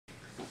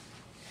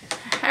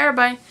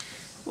everybody,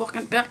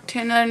 welcome back to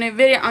another new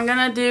video. I'm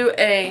gonna do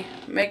a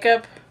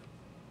makeup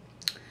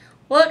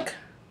look,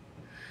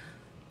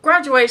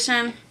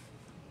 graduation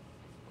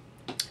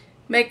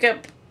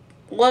makeup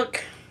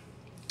look.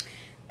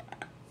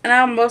 And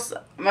now most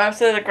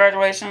of the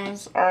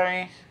graduations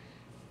are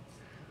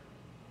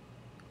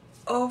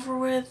over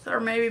with, or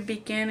maybe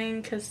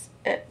beginning, because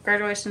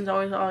graduation is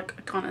always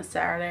like on a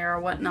Saturday or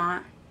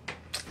whatnot.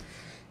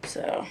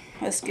 So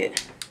let's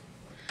get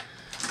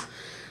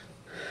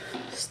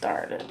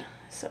started.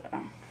 So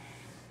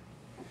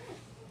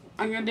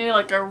I'm gonna do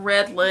like a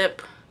red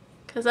lip,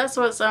 because that's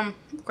what some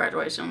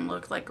graduation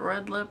looks like, a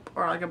red lip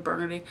or like a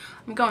burgundy.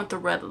 I'm going with the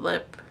red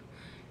lip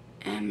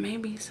and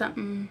maybe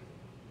something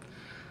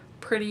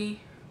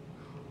pretty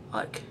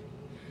like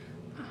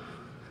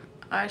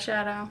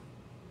eyeshadow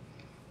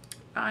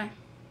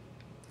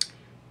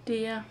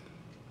idea.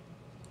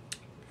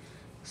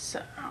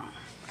 So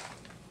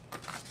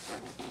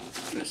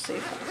let's see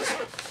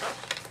if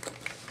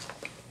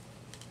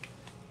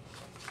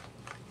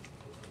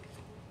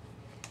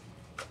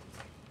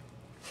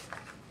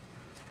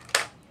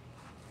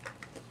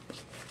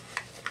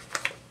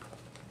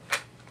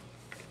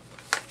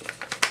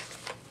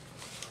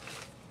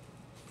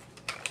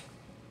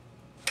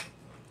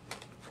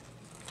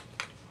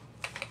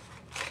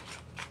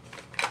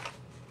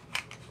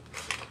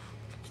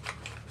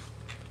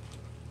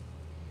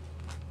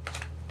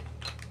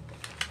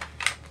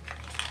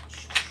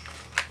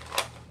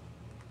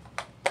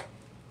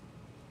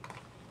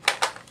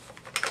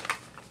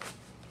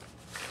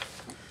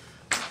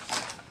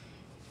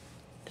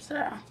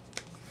So,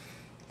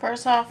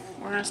 first off,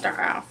 we're going to start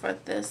off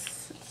with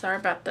this. Sorry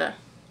about the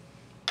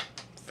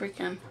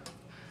freaking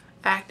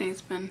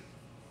acne's been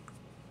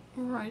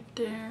right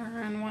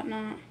there and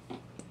whatnot.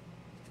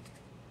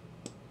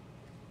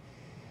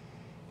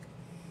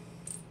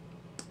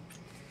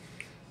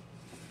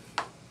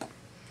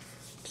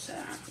 So,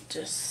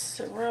 just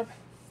rub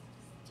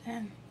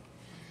in.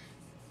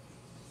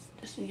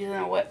 Just using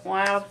a Wet n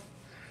Wild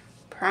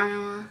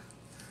primer.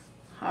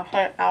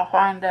 I'll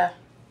find the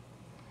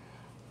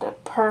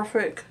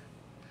perfect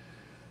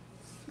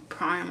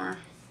primer,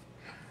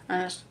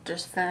 and it's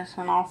just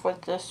finishing off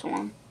with this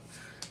one.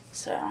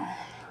 So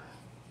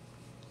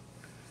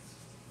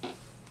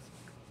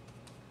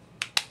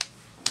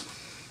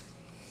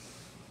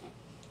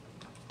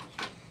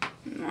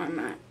I'm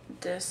at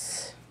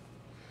this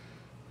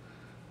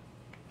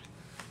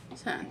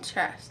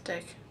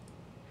fantastic.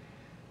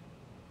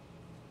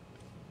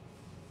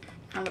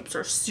 My lips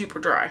are super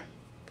dry.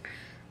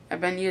 I've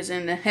been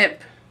using the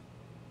Hip.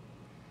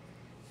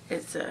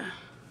 It's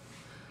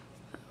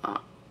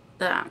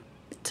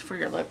it's for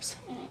your lips.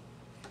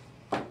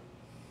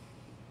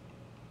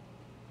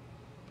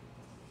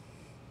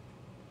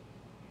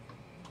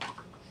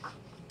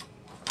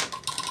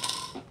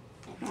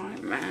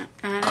 I'm at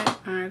it.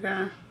 I'm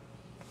gonna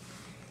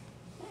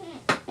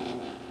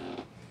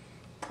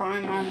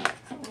prime and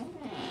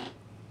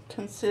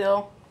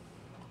conceal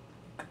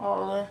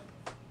all the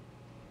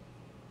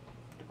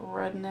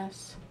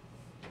redness.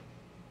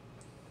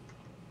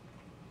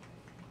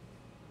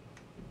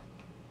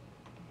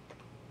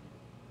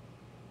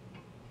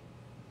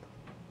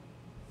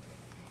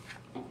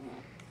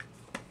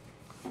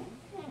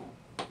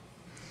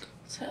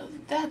 So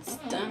that's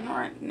done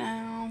right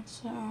now.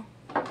 So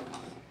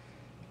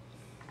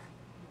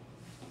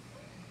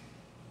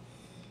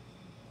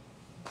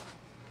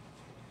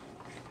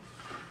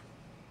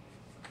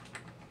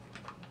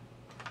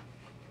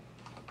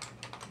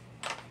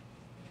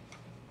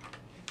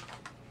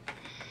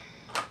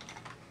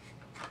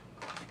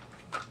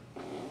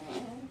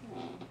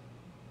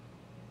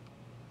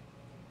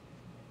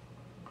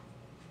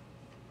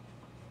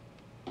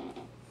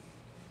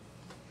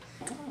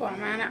while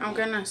I'm at it, I'm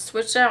gonna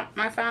switch out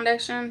my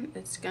foundation.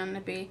 It's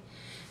gonna be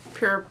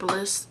Pure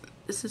Bliss.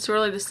 This is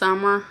really the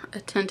summer,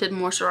 a tinted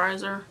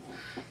moisturizer,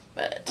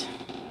 but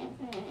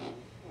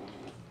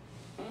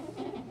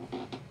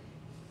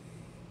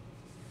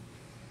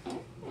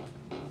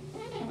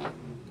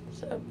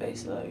so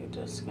basically you're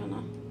just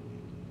gonna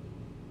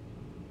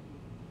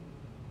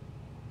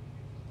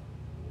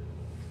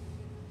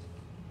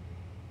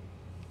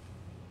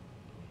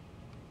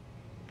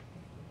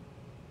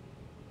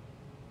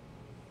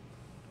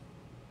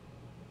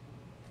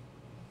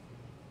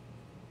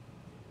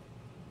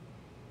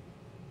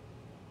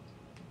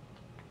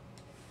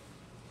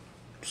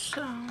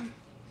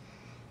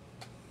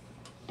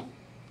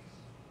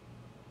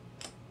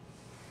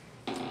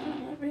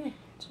maybe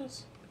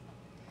just,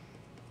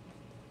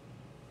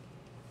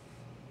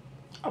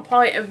 I'll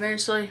probably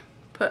eventually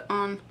put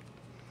on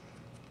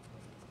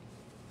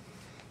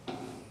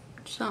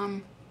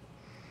some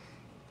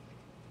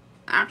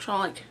actual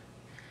like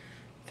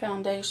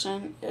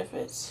foundation if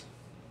it's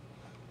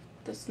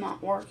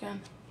not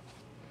working.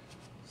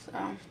 So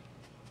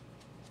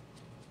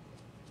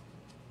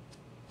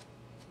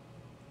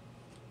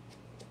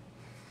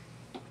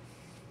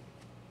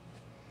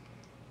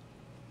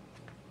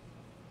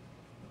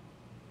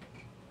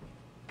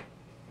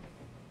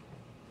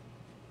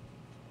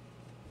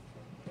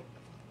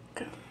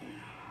Okay.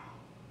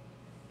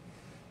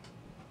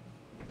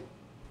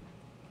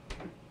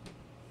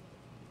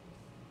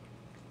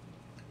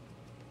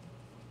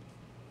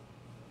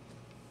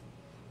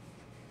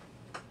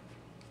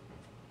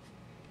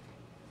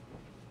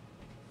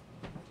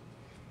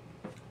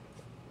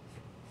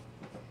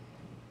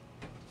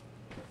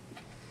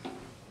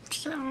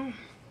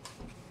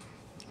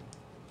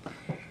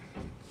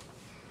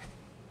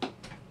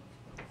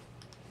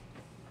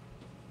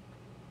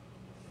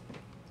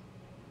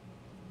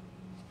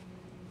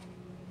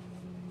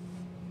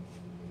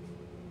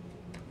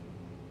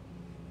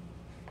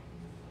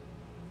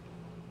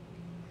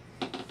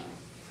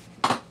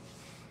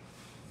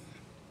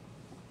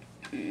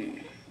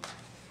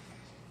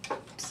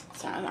 So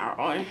that's not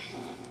really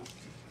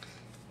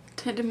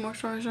tinted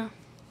moisturizer.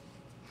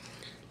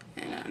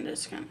 And I'm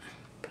just gonna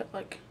put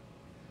like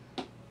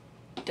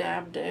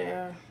dab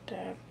there,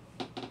 dab,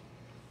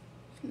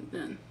 and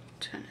then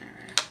turn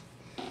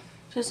area.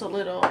 Just a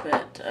little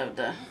bit of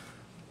the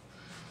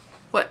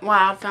Wet n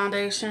Wild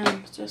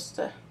foundation just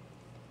to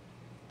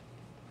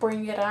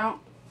bring it out.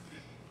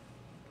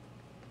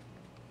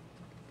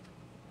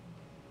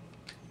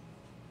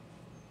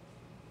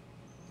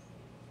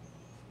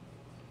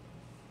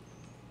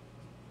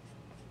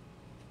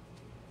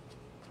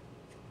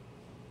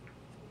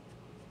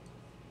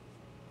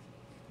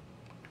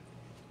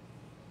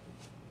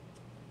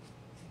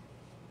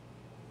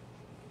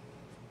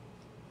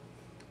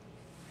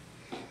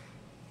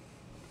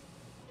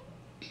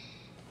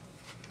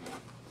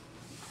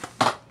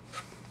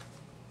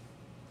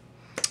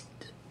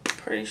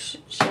 Pretty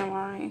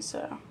shimmery,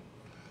 so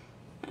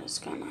I'm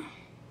just gonna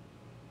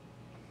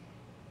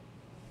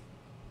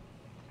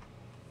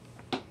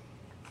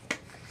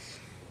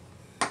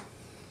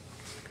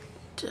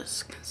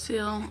just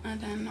conceal,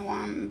 and then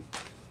while I'm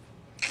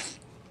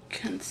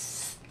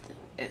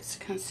it's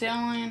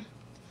concealing,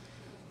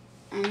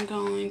 I'm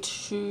going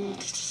to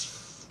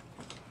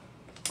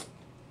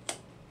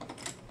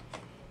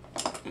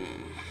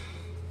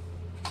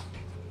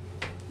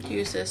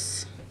use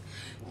this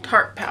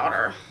Tarte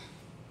powder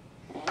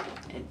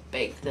and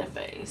bake the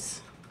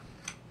base.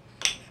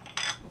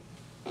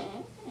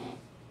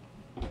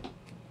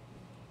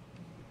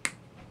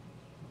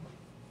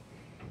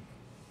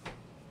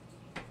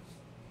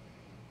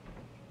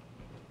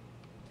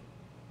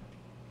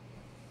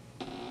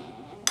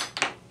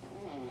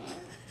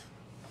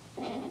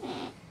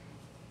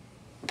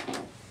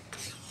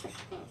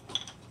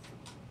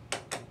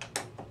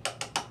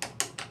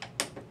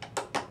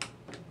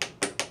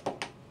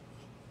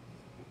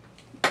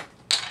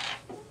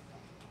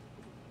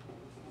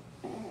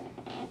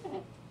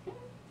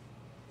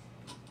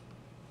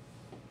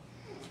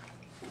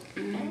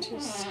 And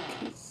just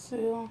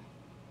conceal.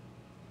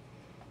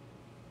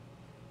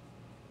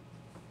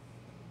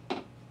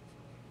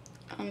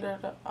 Under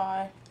the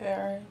eye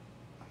area.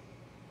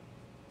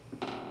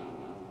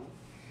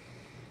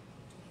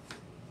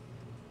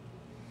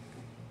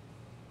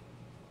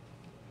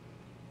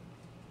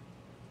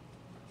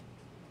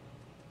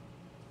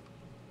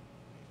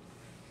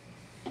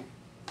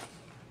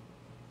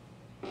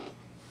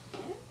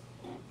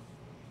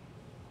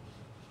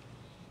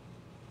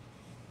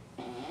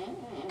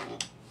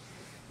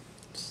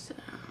 So,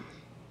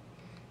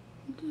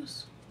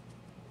 just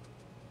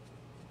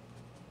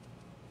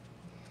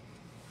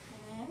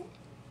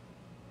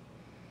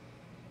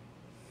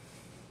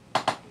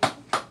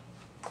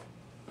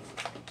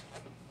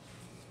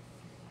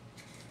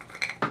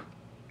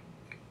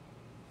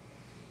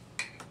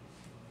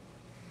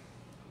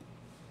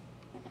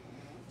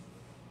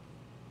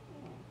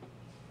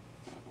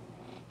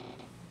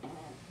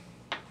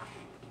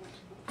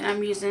and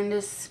I'm using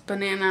this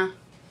banana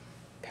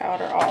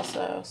powder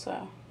also,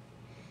 so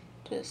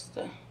just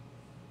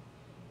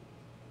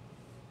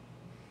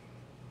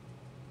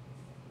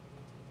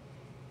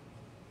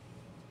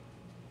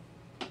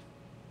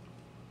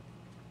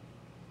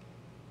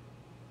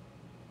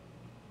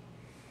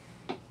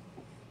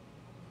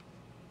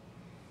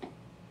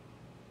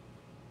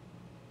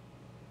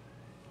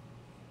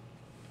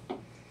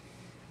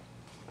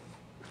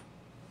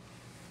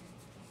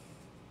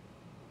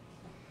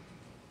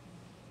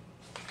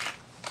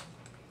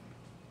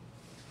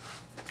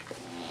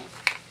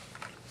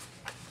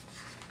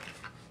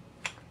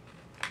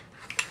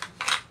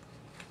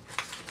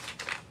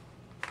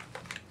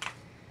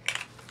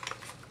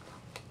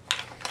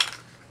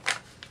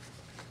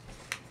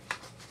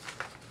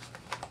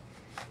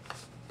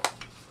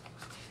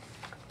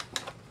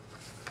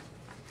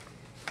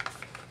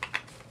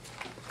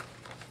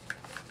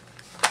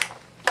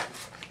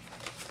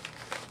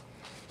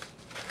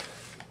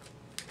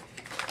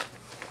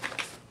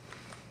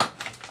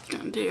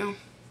do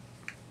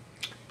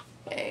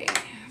a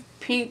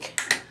pink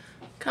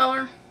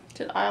color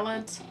to the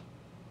eyelids.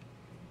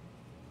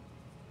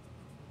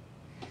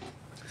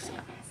 So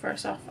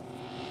first off,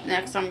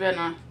 next I'm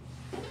gonna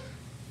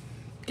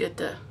get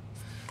the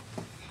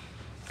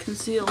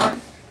concealer.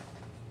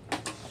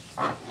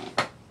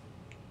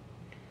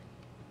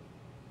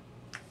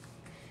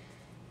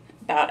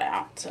 About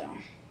out, so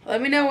let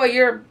me know what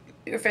your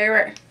your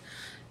favorite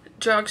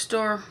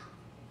drugstore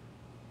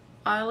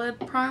eyelid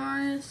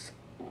primer is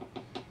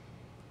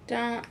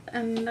down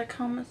in the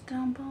comments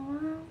down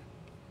below.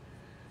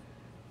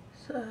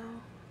 So,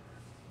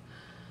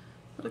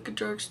 like a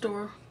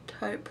drugstore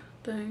type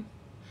thing.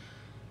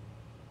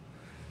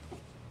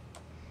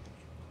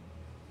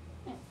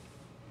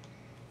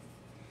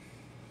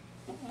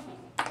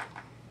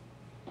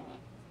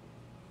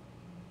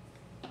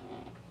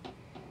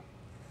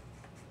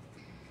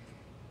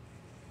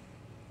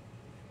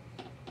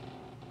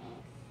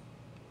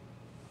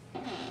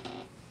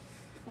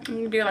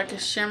 You can do like a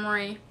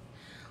shimmery,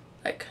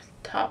 like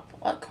top,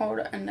 like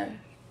corner in the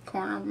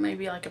corner,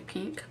 maybe like a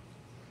pink.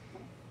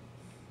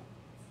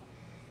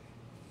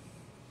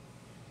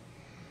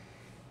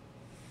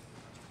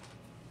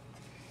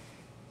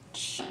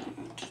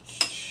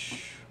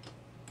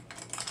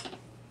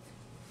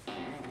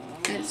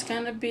 And it's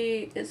gonna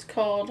be, it's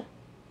called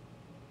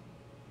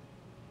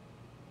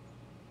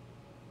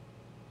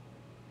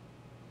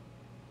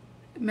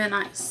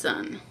Midnight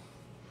Sun,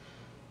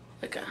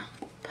 like a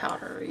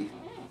powdery.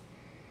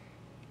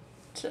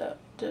 So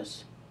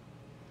just,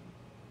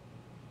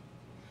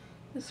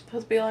 it's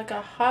supposed to be like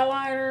a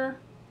highlighter,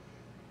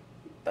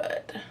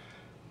 but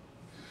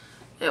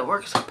it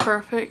works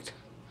perfect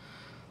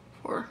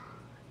for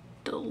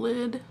the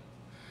lid.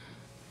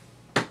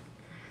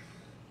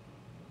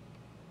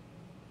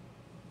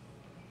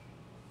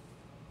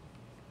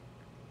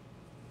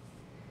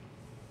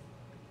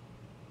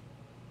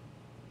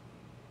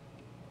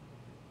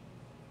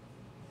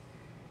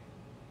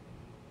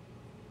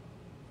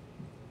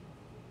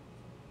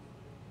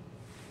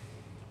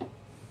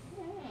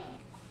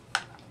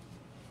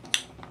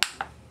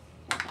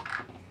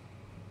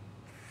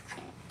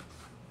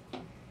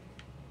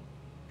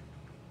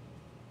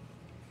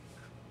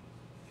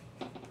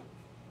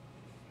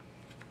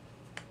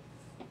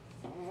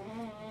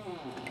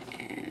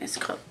 It's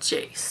called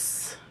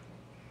Jace,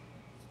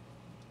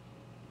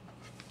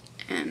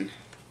 and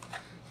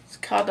it's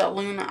called the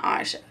Luna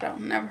eyeshadow.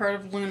 Never heard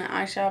of Luna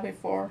eyeshadow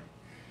before,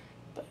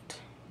 but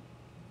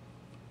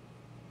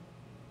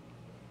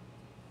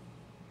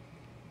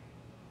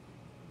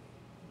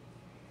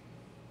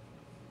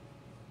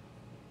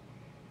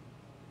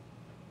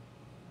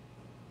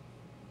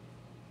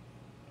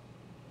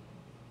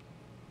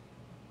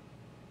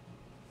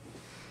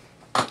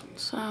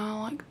so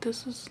like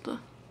this is the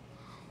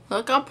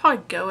look. I'll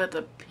probably go with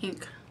the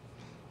pink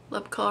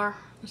lip color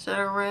instead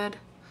of red,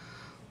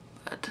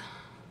 but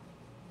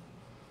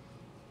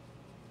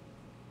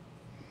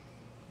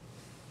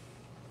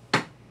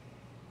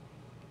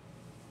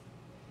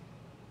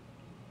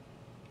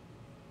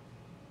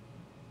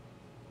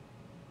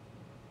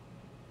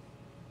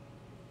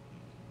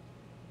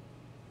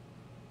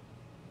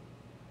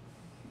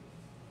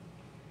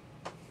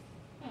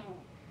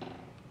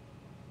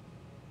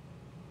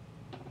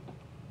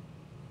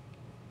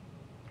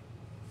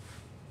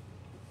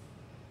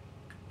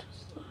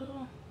just a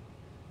little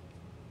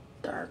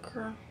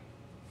darker.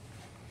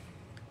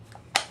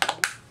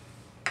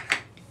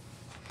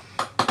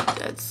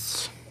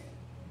 That's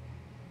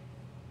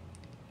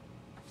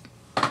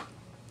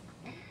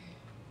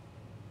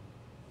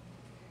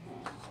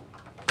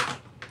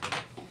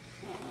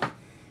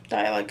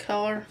dialect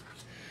color,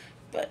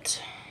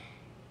 but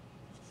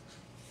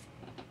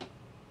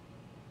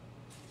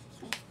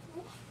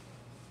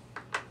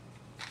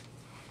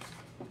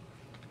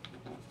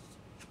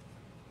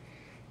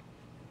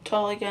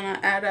totally gonna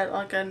add it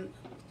like a,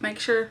 make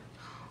sure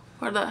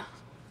where the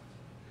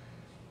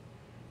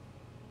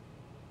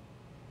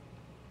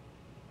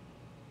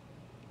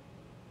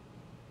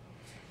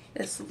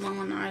it's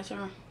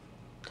luminizer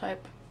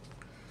type.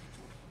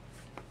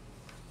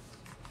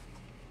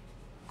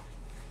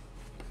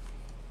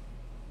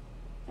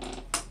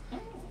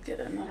 Get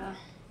another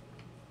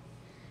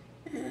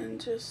and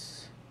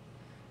just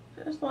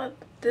let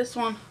this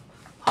one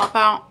pop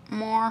out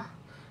more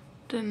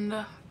than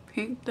the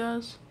pink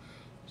does.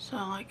 So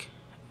like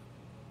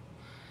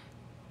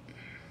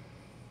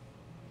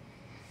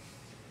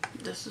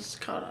this is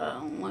called a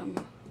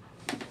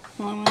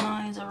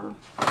luminizer.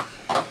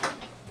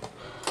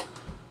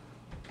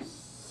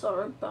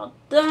 Sorry about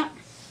that.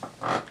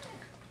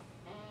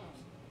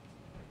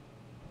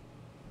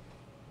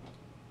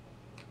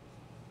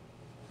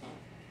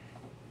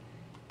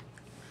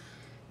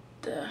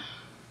 It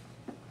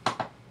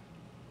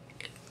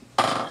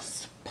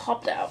just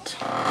popped out.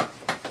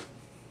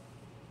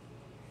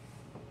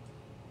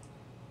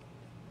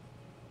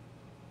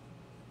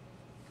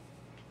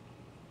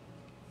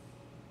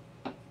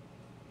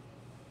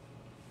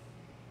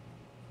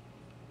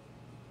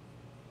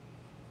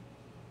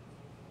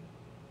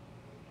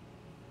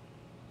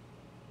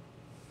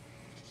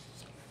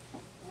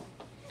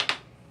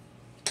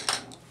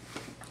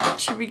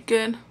 Should be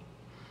good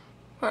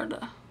for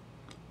the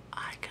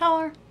eye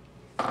color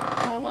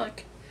I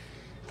like.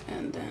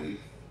 And then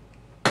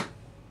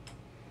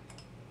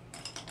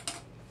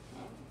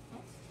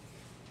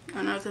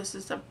I know this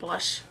is a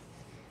blush.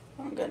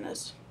 Oh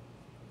goodness.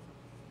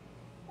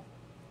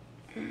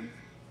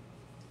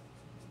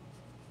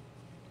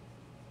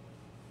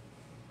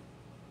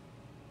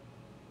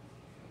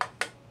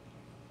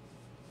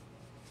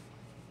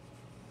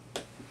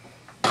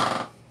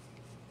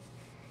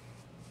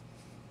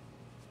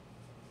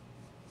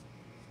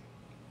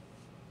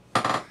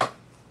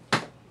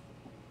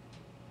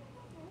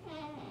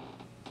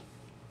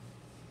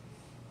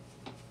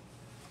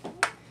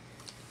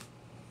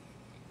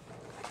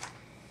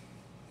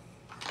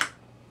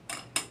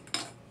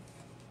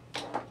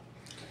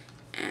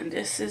 And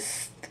this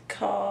is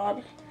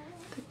called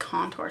the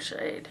Contour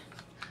Shade.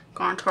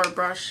 Contour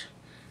brush.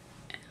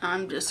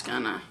 I'm just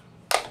gonna,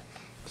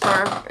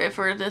 sorry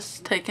for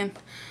this taking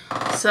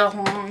so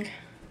long.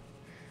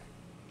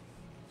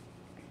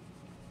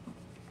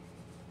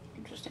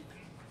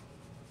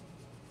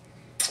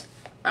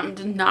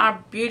 I'm not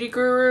a beauty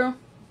guru,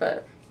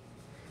 but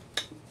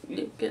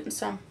you're getting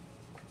some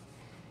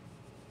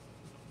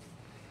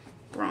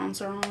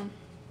bronzer on.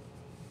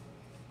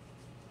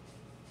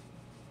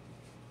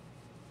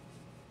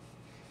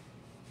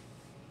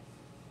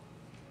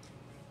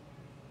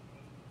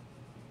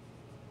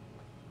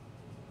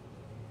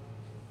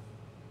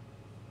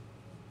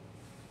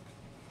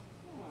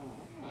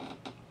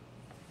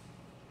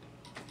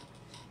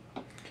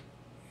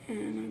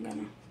 And I'm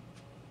gonna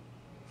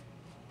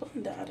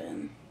blend that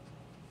in.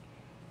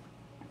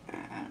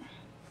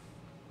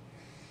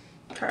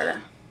 Try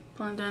to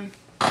blend in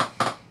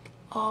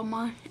all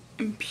my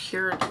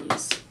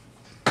impurities.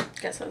 I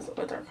guess that's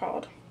what they're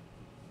called.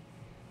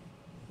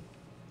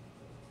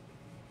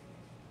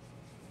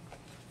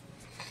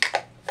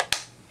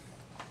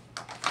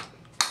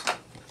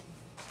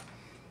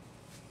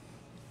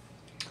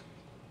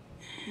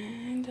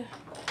 And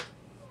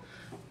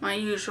my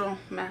usual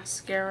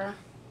mascara.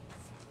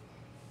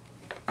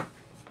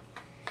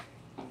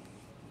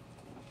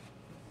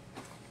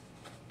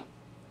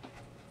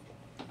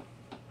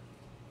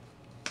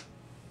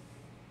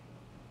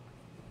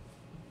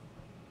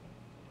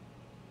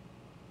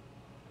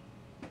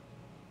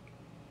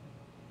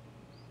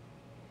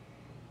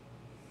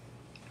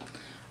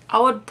 I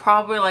would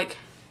probably like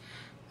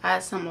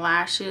add some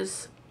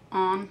lashes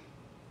on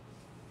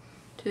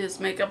to this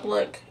makeup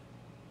look,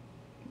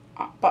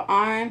 but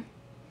I'm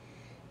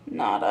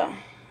not a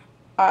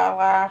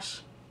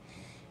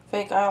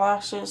fake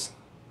eyelashes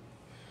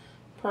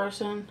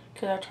person,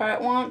 because I tried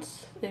it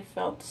once. They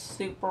felt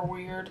super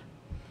weird,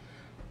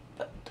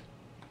 but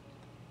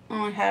I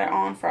only had it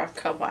on for a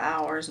couple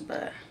hours.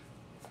 But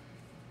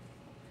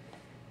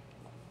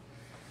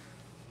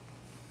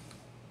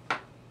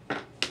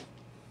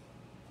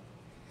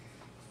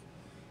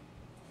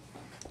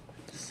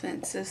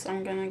since this,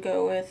 I'm gonna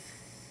go with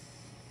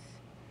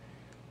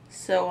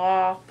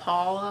Sao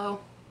Paulo.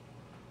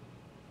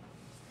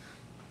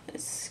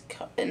 It's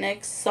the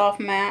NYX Soft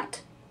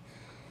Matte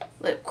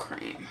Lip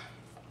Cream.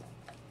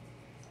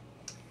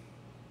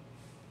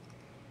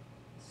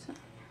 So.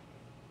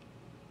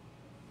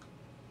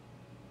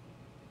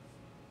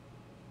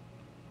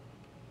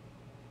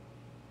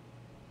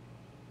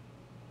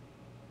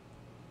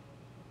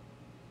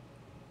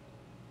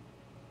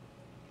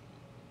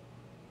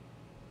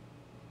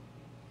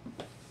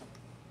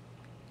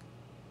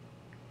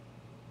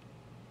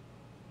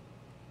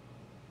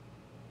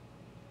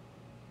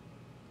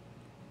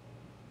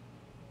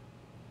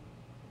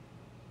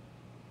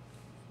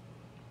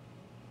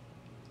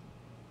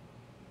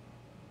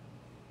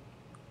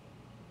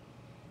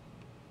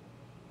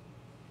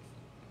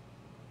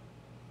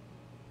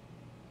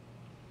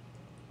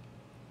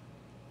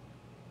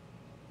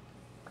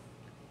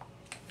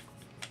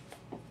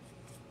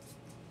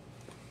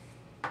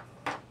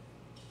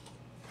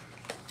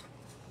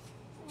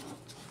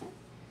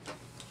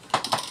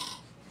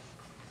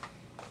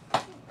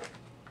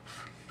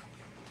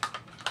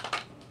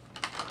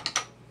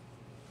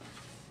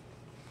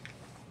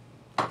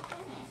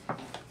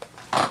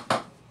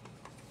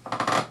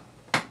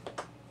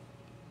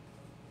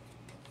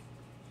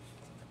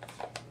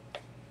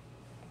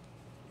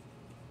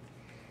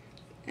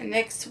 The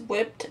next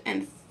Whipped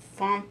and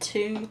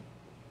Fondue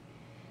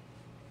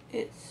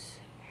is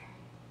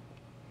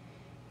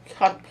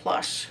called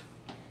Plush.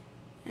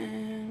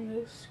 And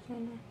it's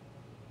gonna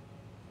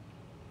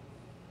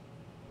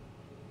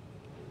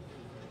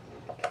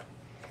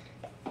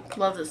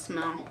love the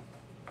smell.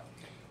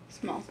 It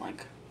smells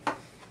like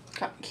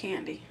cotton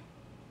candy.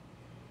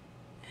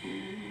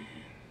 And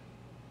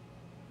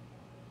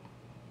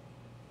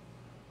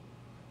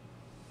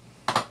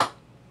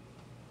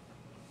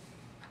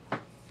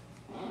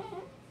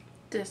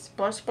this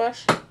blush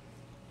brush,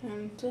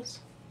 and just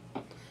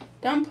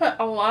don't put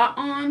a lot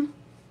on,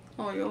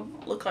 or you'll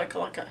look like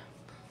a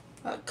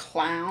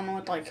clown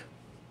with like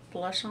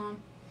blush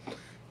on.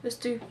 Just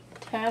do a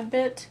tad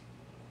bit,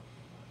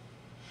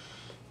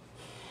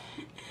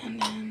 and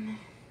then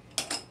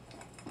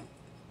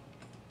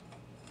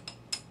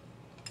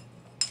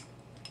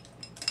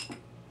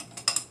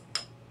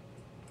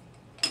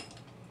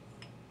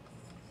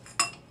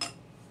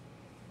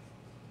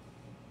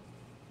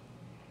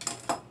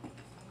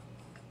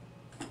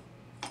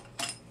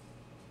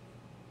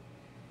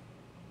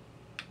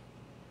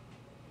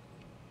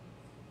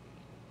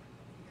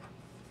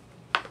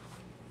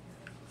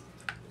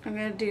I'm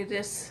going to do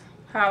this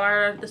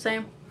highlighter, the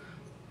same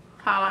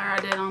highlighter I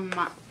did on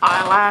my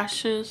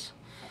eyelashes.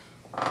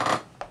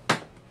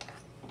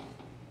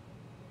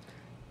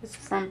 It's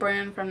from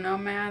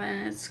Nomad,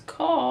 and it's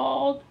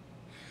called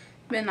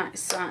Midnight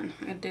Sun.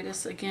 I'm going to do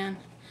this again.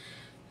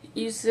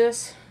 Use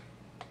this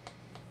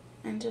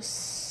and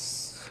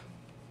just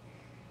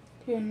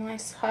do a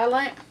nice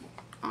highlight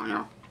on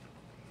your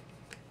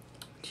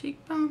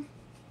cheekbone.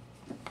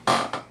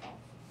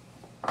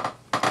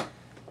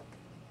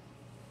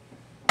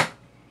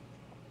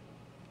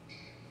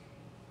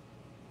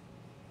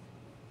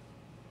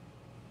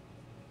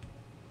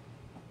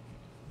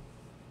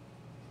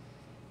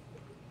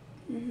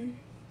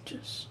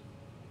 Just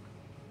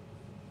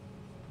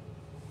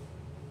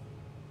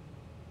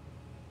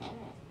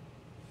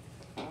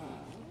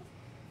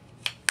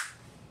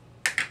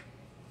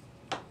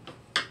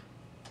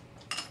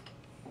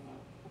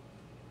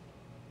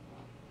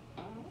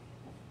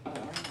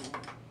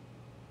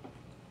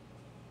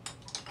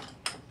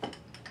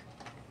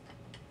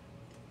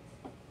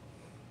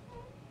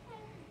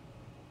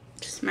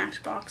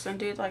Smashbox and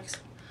do like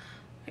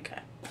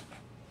a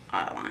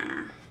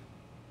eyeliner.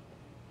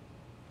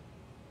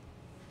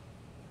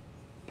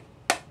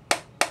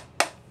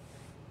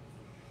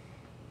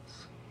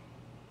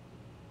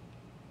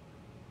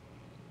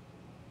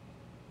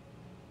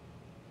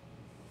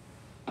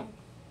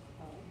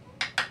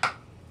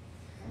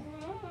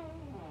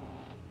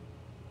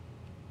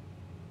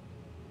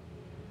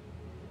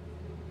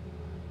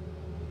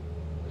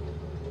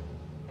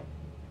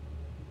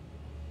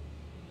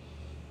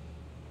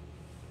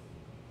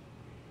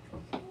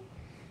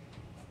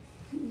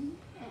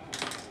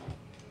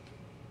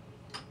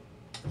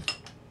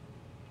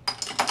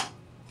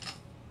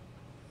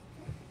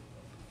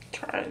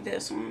 Try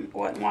this one,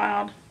 Wet n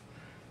Wild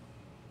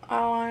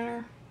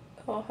eyeliner.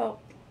 It'll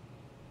help.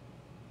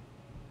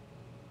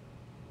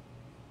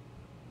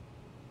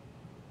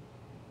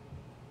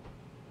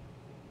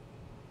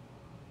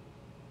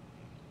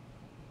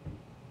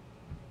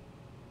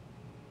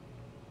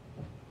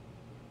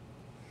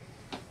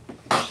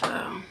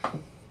 So,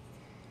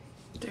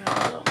 do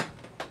a little.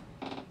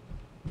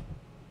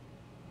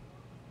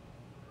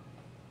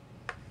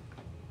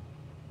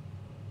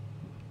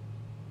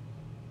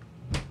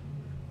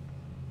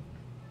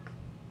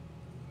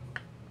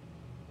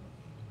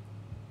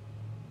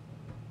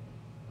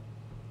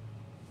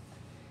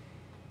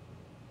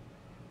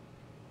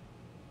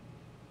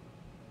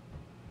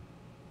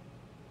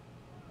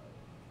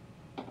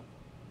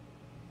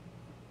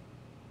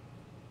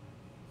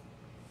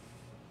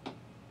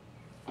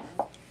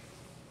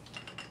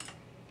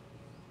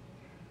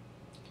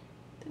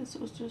 This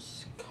was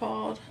just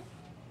called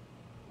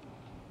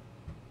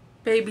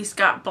Baby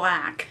Scott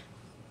Black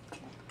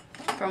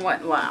from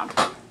Wet n Wild.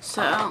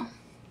 So,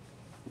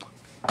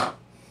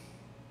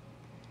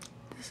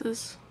 this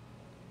is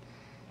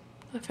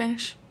the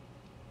finished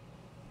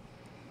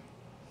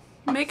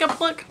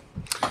makeup look.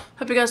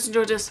 Hope you guys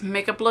enjoyed this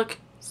makeup look.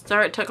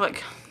 Sorry it took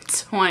like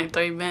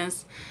 23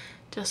 minutes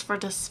just for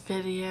this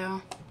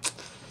video.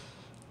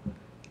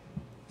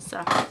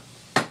 So,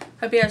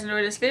 hope you guys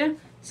enjoyed this video.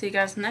 See you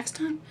guys next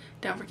time.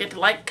 Don't forget to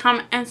like,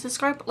 comment, and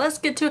subscribe. Let's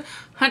get to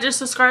 100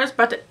 subscribers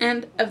by the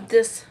end of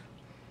the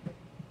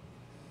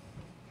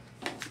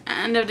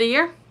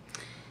year.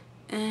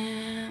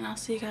 And I'll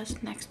see you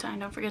guys next time.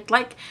 Don't forget to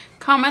like,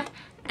 comment,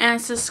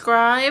 and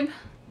subscribe.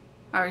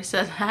 I already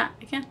said that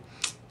again.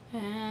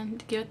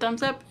 And give it a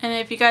thumbs up. And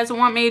if you guys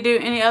want me to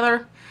do any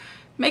other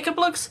makeup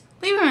looks,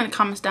 leave them in the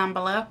comments down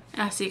below.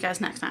 And I'll see you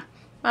guys next time.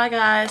 Bye,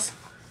 guys.